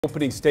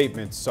Opening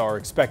statements are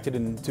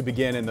expected to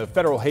begin in the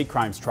federal hate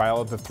crimes trial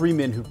of the three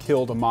men who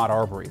killed Ahmaud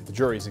Arbery. The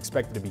jury is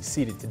expected to be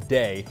seated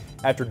today.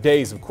 After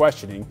days of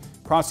questioning,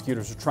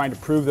 prosecutors are trying to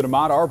prove that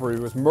Ahmaud Arbery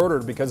was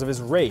murdered because of his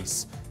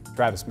race.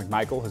 Travis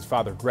McMichael, his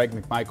father Greg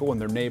McMichael,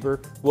 and their neighbor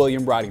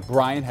William Roddy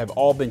Bryant have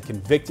all been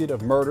convicted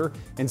of murder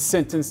and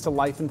sentenced to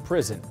life in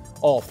prison.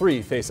 All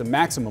three face a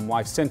maximum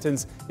life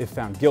sentence if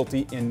found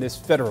guilty in this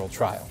federal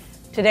trial.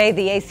 Today,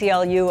 the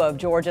ACLU of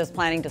Georgia is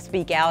planning to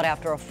speak out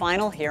after a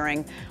final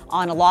hearing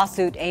on a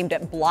lawsuit aimed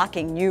at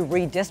blocking new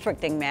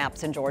redistricting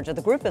maps in Georgia.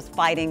 The group is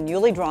fighting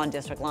newly drawn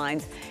district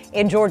lines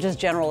in Georgia's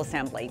General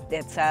Assembly.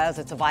 It says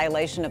it's a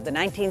violation of the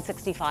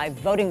 1965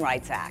 Voting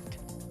Rights Act.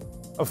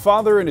 A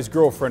father and his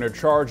girlfriend are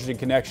charged in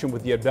connection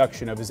with the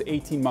abduction of his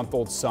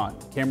 18-month-old son.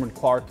 Cameron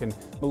Clark and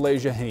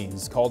Malaysia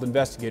Haynes called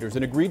investigators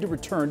and agreed to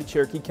return to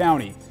Cherokee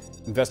County.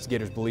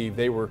 Investigators believe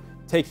they were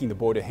taking the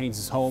boy to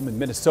Haynes' home in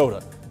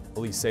Minnesota.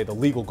 Police say the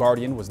legal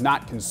guardian was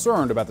not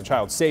concerned about the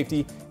child's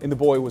safety and the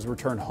boy was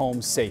returned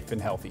home safe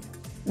and healthy.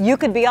 You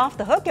could be off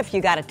the hook if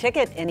you got a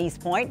ticket in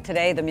East Point.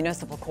 Today, the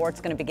municipal court's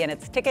going to begin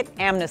its ticket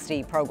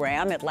amnesty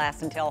program. It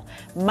lasts until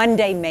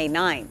Monday, May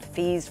 9th.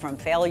 Fees from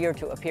failure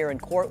to appear in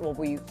court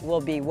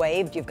will be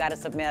waived. You've got to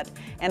submit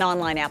an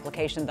online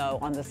application, though,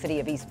 on the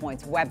City of East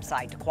Point's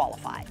website to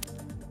qualify.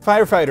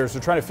 Firefighters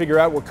are trying to figure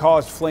out what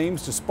caused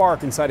flames to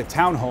spark inside a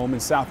townhome in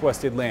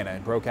southwest Atlanta.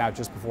 It broke out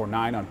just before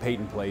 9 on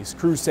Peyton Place.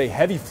 Crews say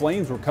heavy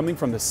flames were coming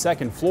from the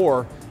second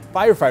floor.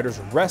 Firefighters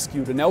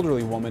rescued an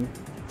elderly woman.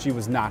 She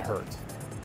was not hurt.